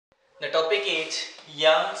The topic is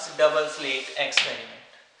Young's double slit experiment.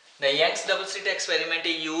 The Young's double slit experiment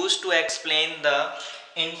is used to explain the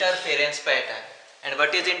interference pattern. And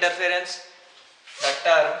what is interference? The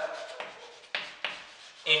term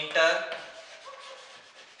interference.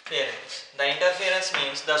 The interference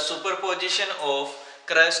means the superposition of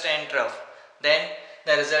crust and trough. Then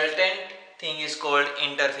the resultant thing is called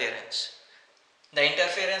interference. The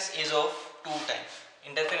interference is of two types.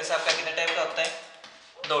 Interference आपका कितने type का होता है?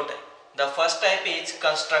 दो type. The first type is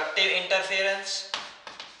constructive interference,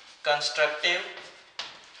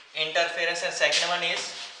 and second one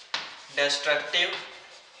is destructive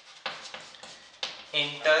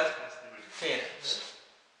interference.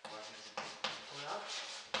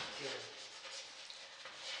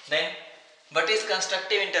 Then what is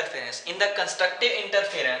constructive interference? In the constructive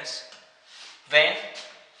interference, when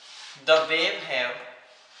the wave have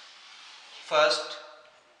first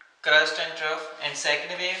crust and trough and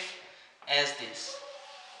second wave as this.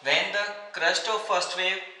 When the crust of first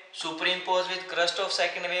wave superimposed with crust of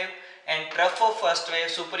second wave and trough of first wave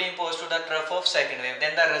superimposed to the trough of second wave,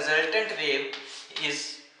 then the resultant wave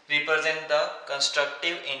is represent the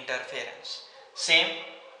constructive interference. Same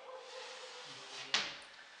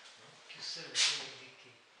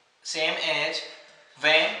as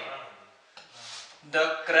when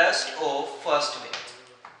the crust of first wave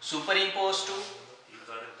superimposed to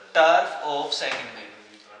trough of second wave.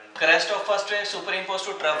 Crust of first wave superimposed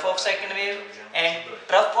to trough of second wave and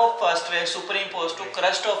trough of first wave superimposed to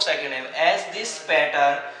crust of second wave. As this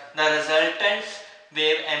pattern, the resultant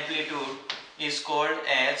wave amplitude is called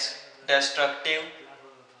as destructive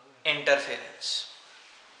interference.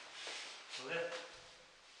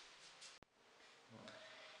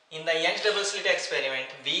 In the Young's double slit experiment,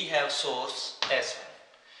 we have source S1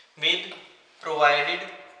 with provided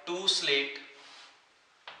two slit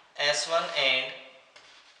S1 and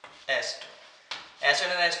S2. S1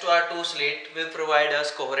 and S2 are two slit will provide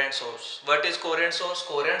us coherent source. What is coherent source?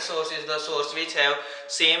 Coherent source is the source which have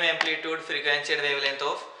same amplitude, frequency and wavelength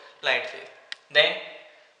of light wave. Then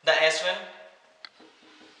the S1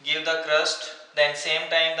 give the crust, then same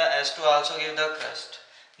time the S2 also give the crust.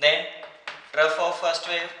 Then trough of first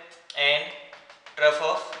wave and trough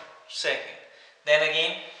of second. Then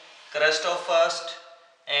again crust of first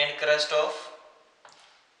and crust of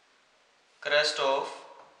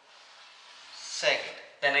second.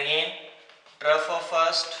 Then again trough of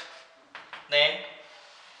first, then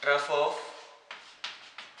trough of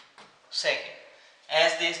second.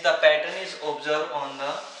 As this the pattern is observed on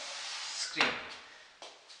the screen.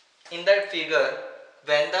 In that figure,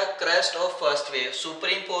 when the crust of first wave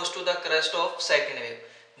superimposed to the crust of second wave,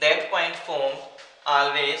 that point formed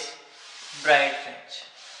always bright fringe.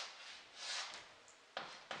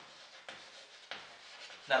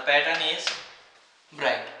 The pattern is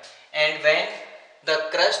bright. And when the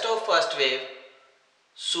crust of first wave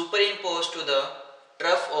superimposed to the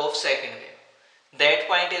trough of second wave, that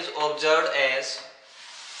point is observed as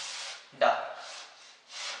dark.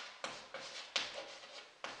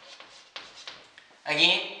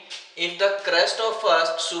 Again, if the crust of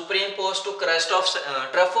first superimposed to crust of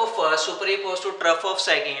trough of first superimposed to trough of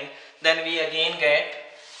second, then we again get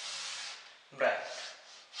bright.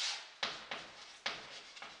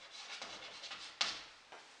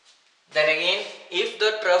 Then again, if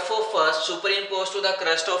the trough of first superimposed to the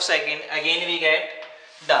crust of second, again we get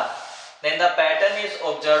dark. Then the pattern is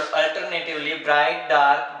observed alternatively bright,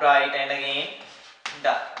 dark, bright and again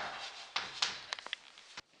dark.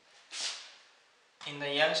 In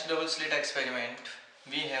the Young's double slit experiment,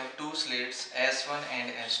 we have two slits S1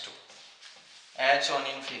 and S2 as shown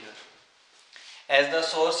in figure. As the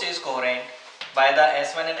source is coherent by the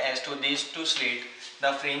S1 and S2, these two slits,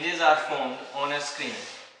 the fringes are formed on a screen.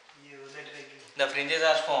 The fringes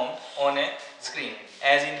are formed on a screen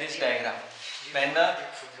as in this diagram. When the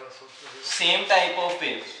same type of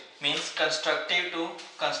waves, means constructive to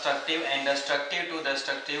constructive and destructive to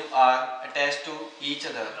destructive, are attached to each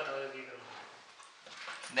other,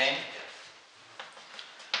 then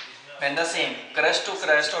when the same crust to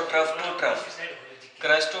crust or trough to trough,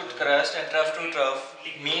 crust to crust and trough to trough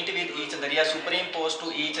meet with each other, are superimposed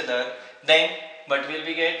to each other, then what will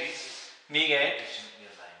we get? We get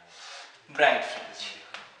bright fringe.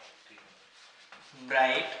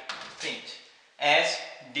 Bright fringe. As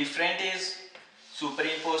different is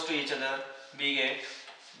superimposed to each other, we get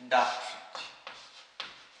dark fringe.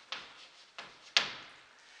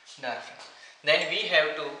 Dark fringe. Then we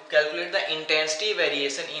have to calculate the intensity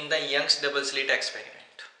variation in the Young's double slit experiment.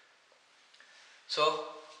 So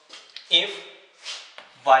if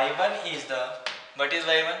Y1 is the, what is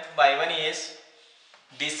Y1? Y1 is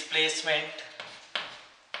displacement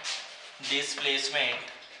displacement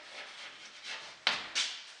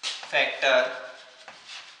factor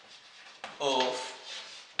of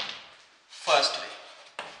first way,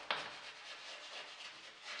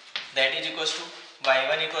 that is equals to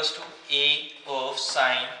y1 equals to a of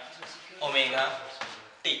sine omega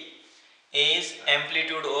t. A is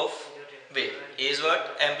amplitude of wave. A is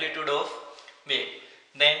what? Amplitude of wave.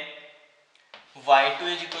 Then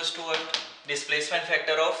y2 is equals to what? Displacement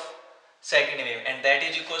factor of second wave, and that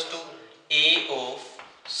is equals to a of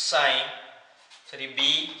sine,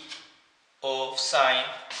 b of sine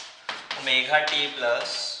omega t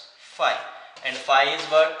plus phi, and phi is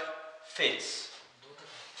what? Phase.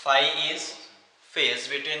 Phi is phase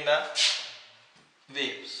between the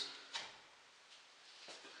waves.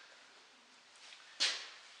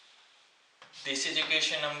 This is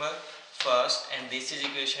equation number first and this is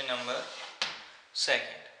equation number second.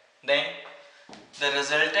 Then the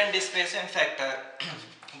resultant displacement factor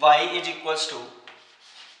y is equals to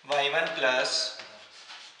y1 plus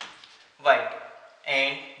y2,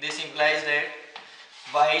 and this implies that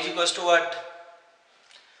y is equals to what?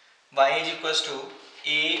 Y is equals to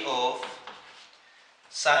a of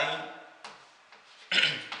sine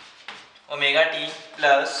omega t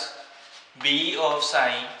plus b of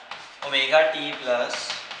sine omega t plus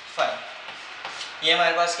phi. ये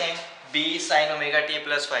हमारे पास क्या है? b sin omega t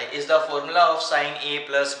plus phi is the formula of sin a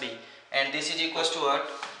plus b, and this is equals to what?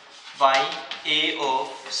 y a of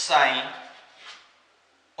sin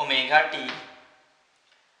omega t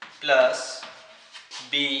plus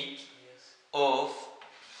b of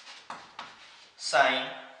sin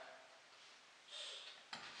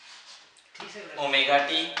omega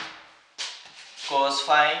t cos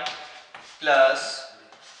phi plus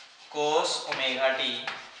cos omega t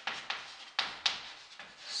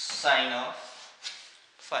sin of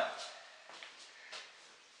phi.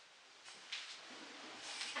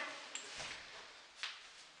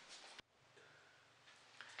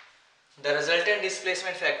 The resultant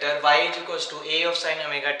displacement factor y is equals to a of sin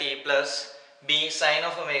omega t plus b sin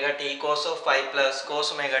of omega t cos of phi plus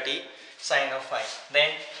cos omega t sin of phi.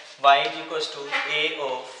 Then y is equals to a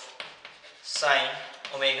of sin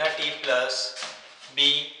omega t plus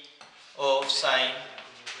b of sin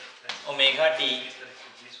omega t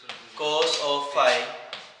cos of phi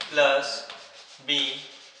plus b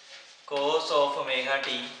cos of omega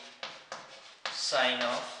t sin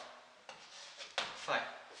of phi.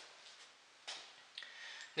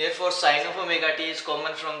 Therefore sin of omega t is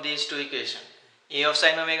common from these two equations, a of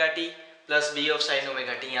sin omega t plus b of sin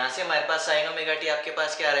omega t. यहाँ से हमारे पास sin omega t आपके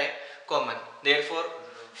पास क्या आ रहा है? Common. Therefore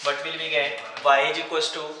what will we get? y is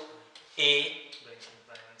equals to a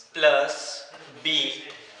plus b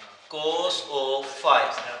cos of phi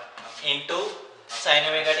into sin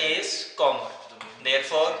omega t is common.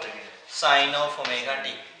 Therefore sin of omega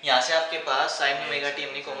t, यहाँ से आपके पास sin omega t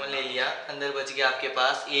हमने common ले लिया, अंदर बच गया आपके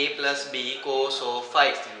पास a plus b cos of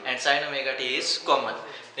phi and sin omega t is common.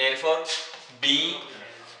 Therefore b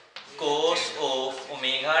cos of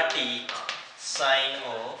omega t sin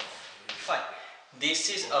of phi. This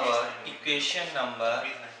is our equation number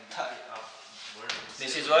third.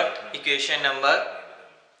 This is what? Equation number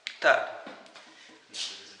third.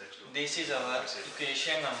 This is our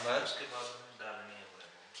equation number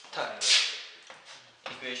third.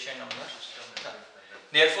 Equation number third.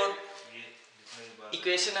 Therefore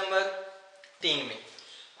equation number 3 में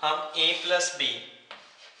हम a plus b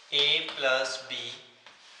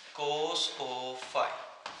cos of phi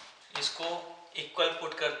इसको equal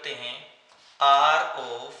put करते हैं r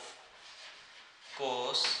of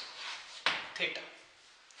cos theta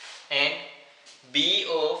and b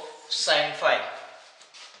of sin phi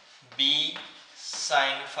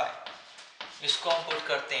इसको हम put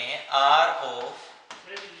करते हैं r of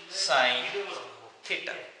sin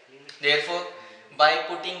theta. Therefore by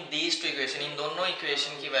putting these two equation, इन दोनों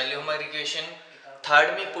इक्वेशन की वैल्यू हमारे इक्वेशन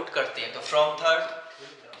थर्ड में पुट करते हैं, तो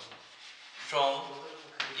from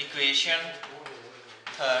equation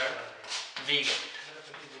third we get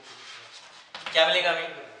क्या मिलेगा हमें?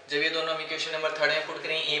 जब ये दोनों हम इक्वेशन नंबर थर्ड में पुट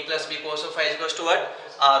करेंगे, a plus b cos of phi is equals to what?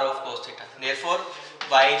 r of cos theta. Therefore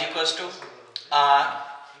y is equals to r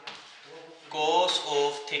cos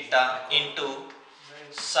of theta into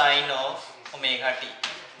sin of omega t,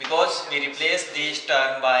 because we replace this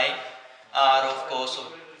term by r of cos of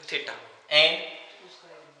theta, and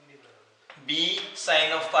b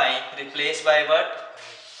sin of phi replaced by what?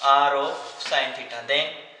 r of sin theta,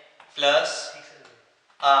 then plus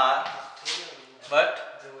r but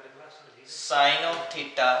sin of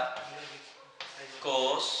theta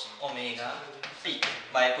cos omega t.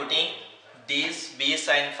 By putting this b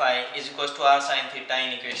sin phi is equals to r sin theta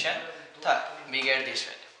in equation third, we get this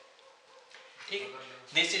value. ठीक,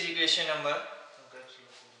 this is equation number.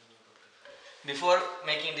 Before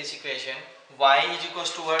making this equation, y is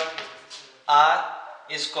equals to what? R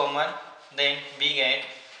is common, then we get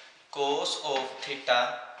cos of theta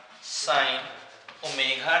sin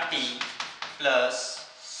omega t plus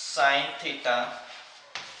sin theta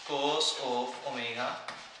cos of omega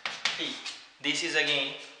t. This is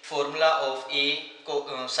again formula of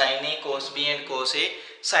sin a cos b and cos a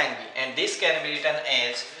sin b, and this can be written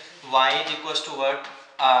as y is equals to what?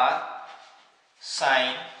 R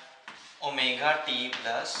sin omega t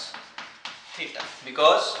plus theta,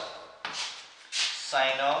 because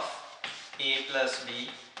sin of a plus b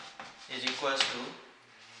is equals to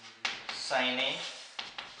sin a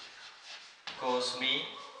cos b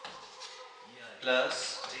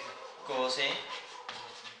plus cos a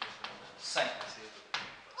sin.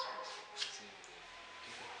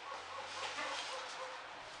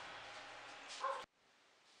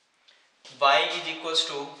 Y is equals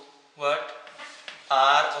to what?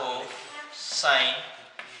 R of sin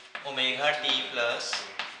omega t plus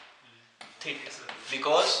theta,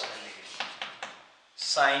 because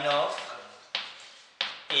sin of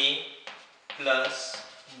a plus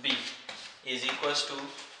b is equals to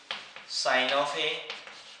sin of a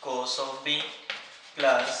cos of b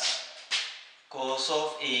plus cos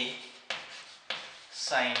of a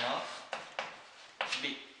sin of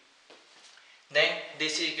b. Then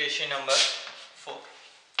this is equation number 4.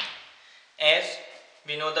 As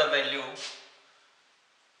we know the value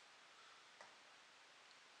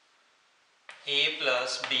a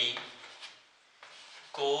plus b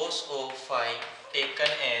cos of phi taken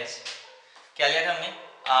as, क्या लिया था हमने?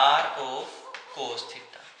 r of cos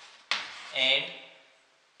theta and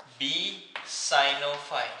b sin of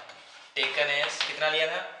phi taken as, कितना लिया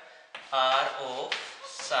था? r of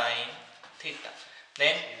sin theta.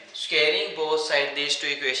 Then squaring both sides these two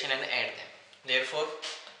equations and add them. Therefore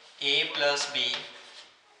a plus b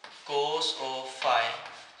cos of phi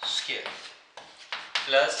square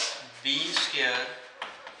plus b square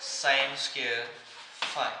sin square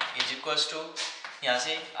phi is equals to, यहाँ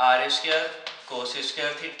से r square cos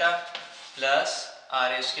square theta plus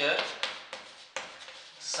r square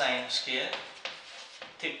sin square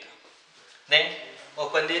theta. Then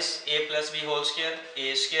open this, a plus b whole square,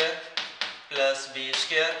 a square plus b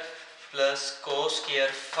square plus cos square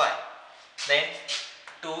phi, then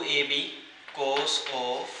 2ab cos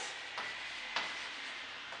of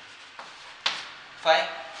phi,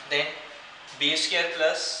 then b square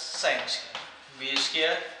plus sin square, b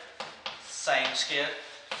square sin square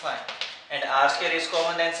phi, and r square is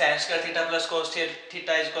common, then sin square theta plus cos square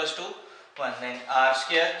theta is equals to 1, then r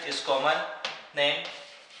square is common, then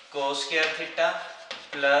cos square theta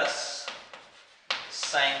plus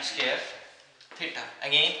sin square theta,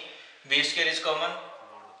 again b square is common,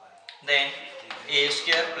 then a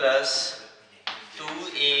square plus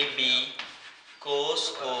 2ab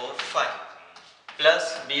cos of phi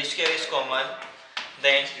plus b square is common,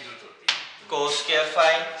 then cos square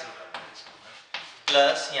phi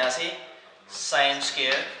plus यहाँ से sin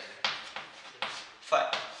square phi.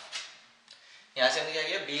 यहाँ से हमने क्या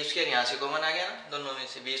किया? b square यहाँ से common आ गया ना, दोनों में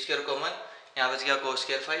से b स्क्वायर कॉमन, यहाँ बच गया cos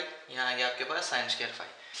square phi, यहाँ आ गया आपके पास sin square phi.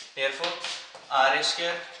 Therefore r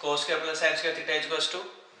square cos square plus sin square theta is equals to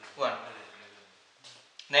 1.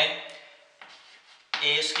 Then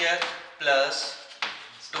a square plus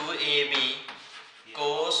 2ab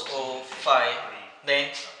cos of phi, then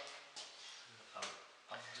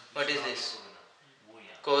what is this?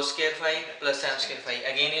 Cos square phi plus sin square phi,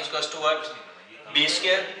 again is equals to what? B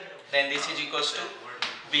square, then this is equals to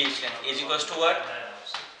B square is equals to what?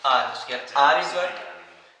 R square. R is what?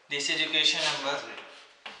 This is equation number.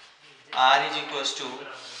 R is equals to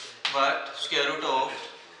what? Square root of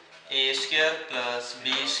A square plus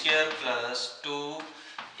B square plus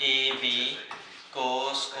 2AB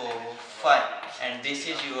cos of phi, and this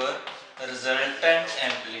is your resultant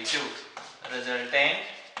amplitude. Resultant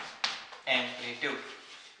amplitude.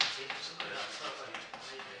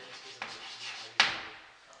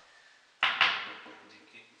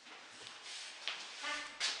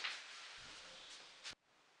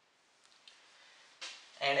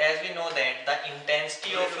 And as we know that the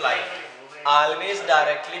intensity of light always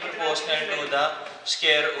directly proportional to the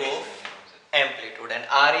square of amplitude, and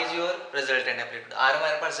R is your resultant amplitude. R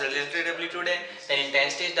हमारे पास resultant amplitude है, then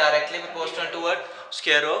intensity is directly proportional to what?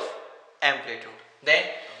 Square of amplitude. Then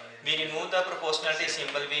we remove the proportionality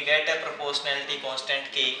symbol, we get a proportionality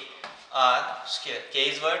constant K R square. K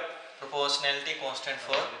is what? Proportionality constant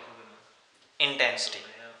for intensity.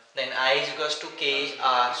 Then I is equals to K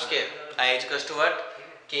R square. I is equals to what?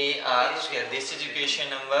 K R square. This is equation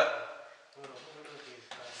number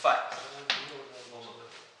 5.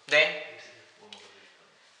 Then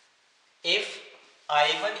if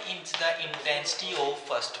I1 is the intensity of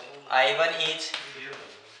first wave, I1 is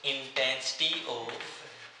intensity of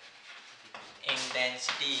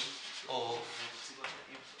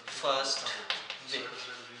first wave,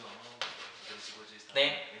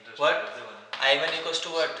 then what? I1 equals to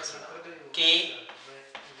what? K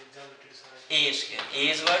A square. A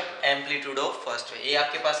is what? Amplitude of first wave. A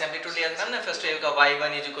आपके पास amplitude लिया था ना first wave का,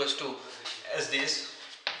 y1 is equals to as this,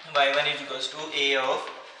 y1 is equals to A of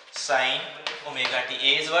sin omega t.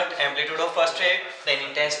 A is what? Amplitude of first wave. Then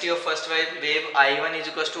intensity of first wave I1 is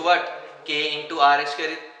equals to what? K into R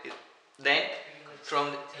square. Then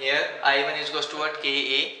from here I1 is equals to what? K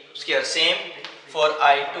A square. Same for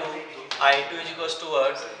I2. I2 is equals to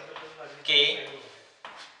what? K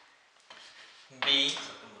B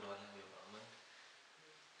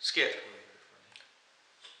square.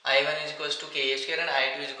 I1 is equals to K A square and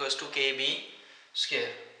I2 is equals to K B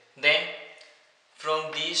square. Then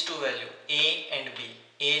from these two values A and B,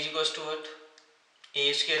 A is equals to what?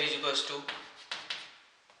 A square is equals to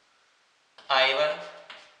I1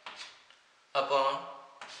 upon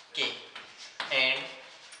K and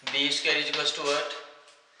B square is equals to what?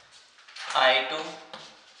 I2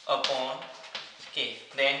 upon K.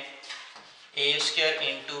 Then A square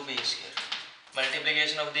into B square.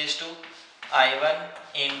 Multiplication of these two, I1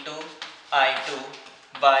 into I2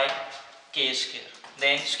 by K square.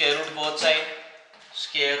 Then square root both side,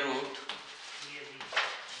 square root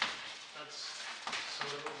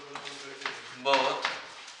both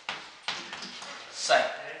side.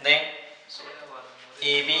 Then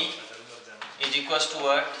AB is equals to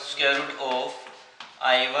what? Square root of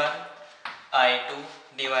I1 I2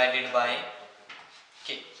 divided by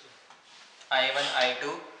K. I1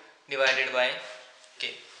 I2 divided by K.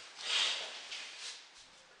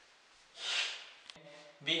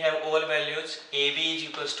 We have all values. AB is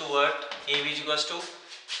equals to what? AB is equals to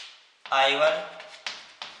I1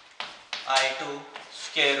 I2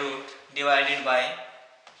 square root divided by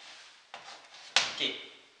K.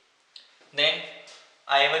 Then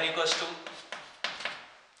I1 equals to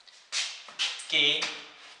K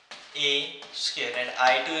A square and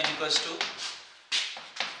I2 is equals to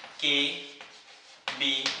K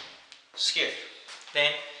B square.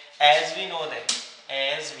 Then as we know that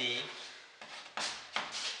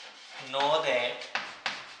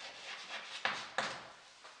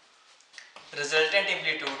resultant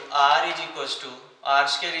amplitude R is equals to R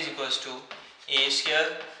square is equals to A square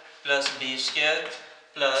plus B square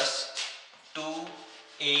plus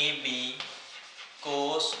 2AB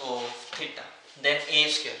cos of theta. Then A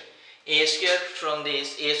square from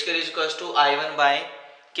this A square is equals to I1 by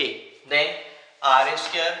K. Then R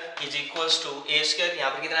square is equals to A square,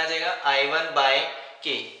 यहाँ पर कितना आ जाएगा? I1 by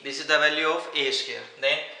K. This is the value of A square.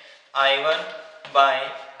 Then I1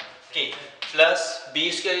 by K plus B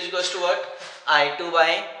square is equals to what? I2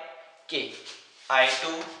 by K.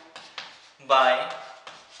 I2 by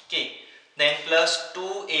K. Then plus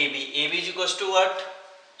 2AB. AB is equals to what?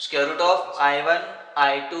 Square root of I1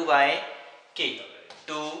 I2 by K.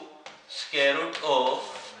 2 square root of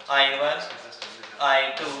I1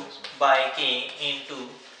 I2 by K into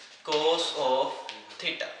cos of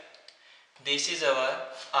theta. This is our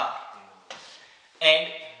R. And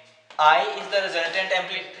I is the resultant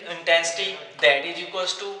intensity, that is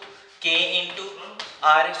equals to K into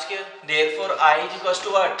R square. Therefore I is equals to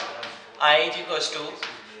what? I is equals to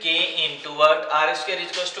K into what? R square is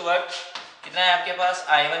equals to what? कितना है आपके पास?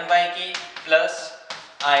 I1 by K plus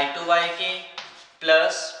I2 by K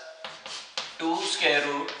plus 2 square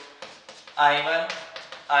root I1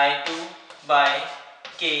 I2 by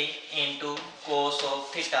K into cos of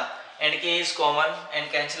theta, and K is common and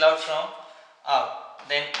cancel out from out.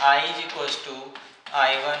 Then I is equals to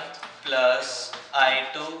I1 plus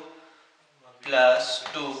I2 plus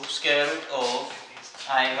 2 square root of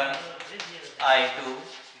I1 I2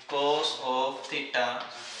 cos of theta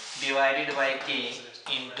divided by K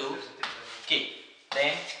into K.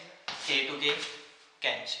 Then K to K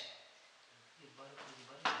cancel.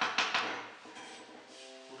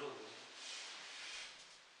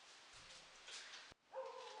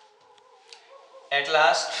 At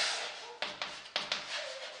last,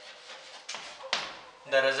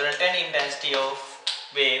 the resultant intensity of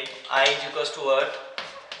wave I is equals to what?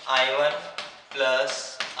 I1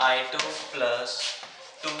 plus I2 plus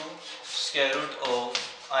 2 square root of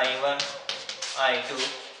I1 I2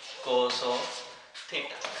 cos of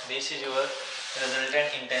theta. This is your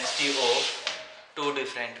resultant intensity of two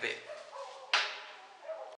different waves.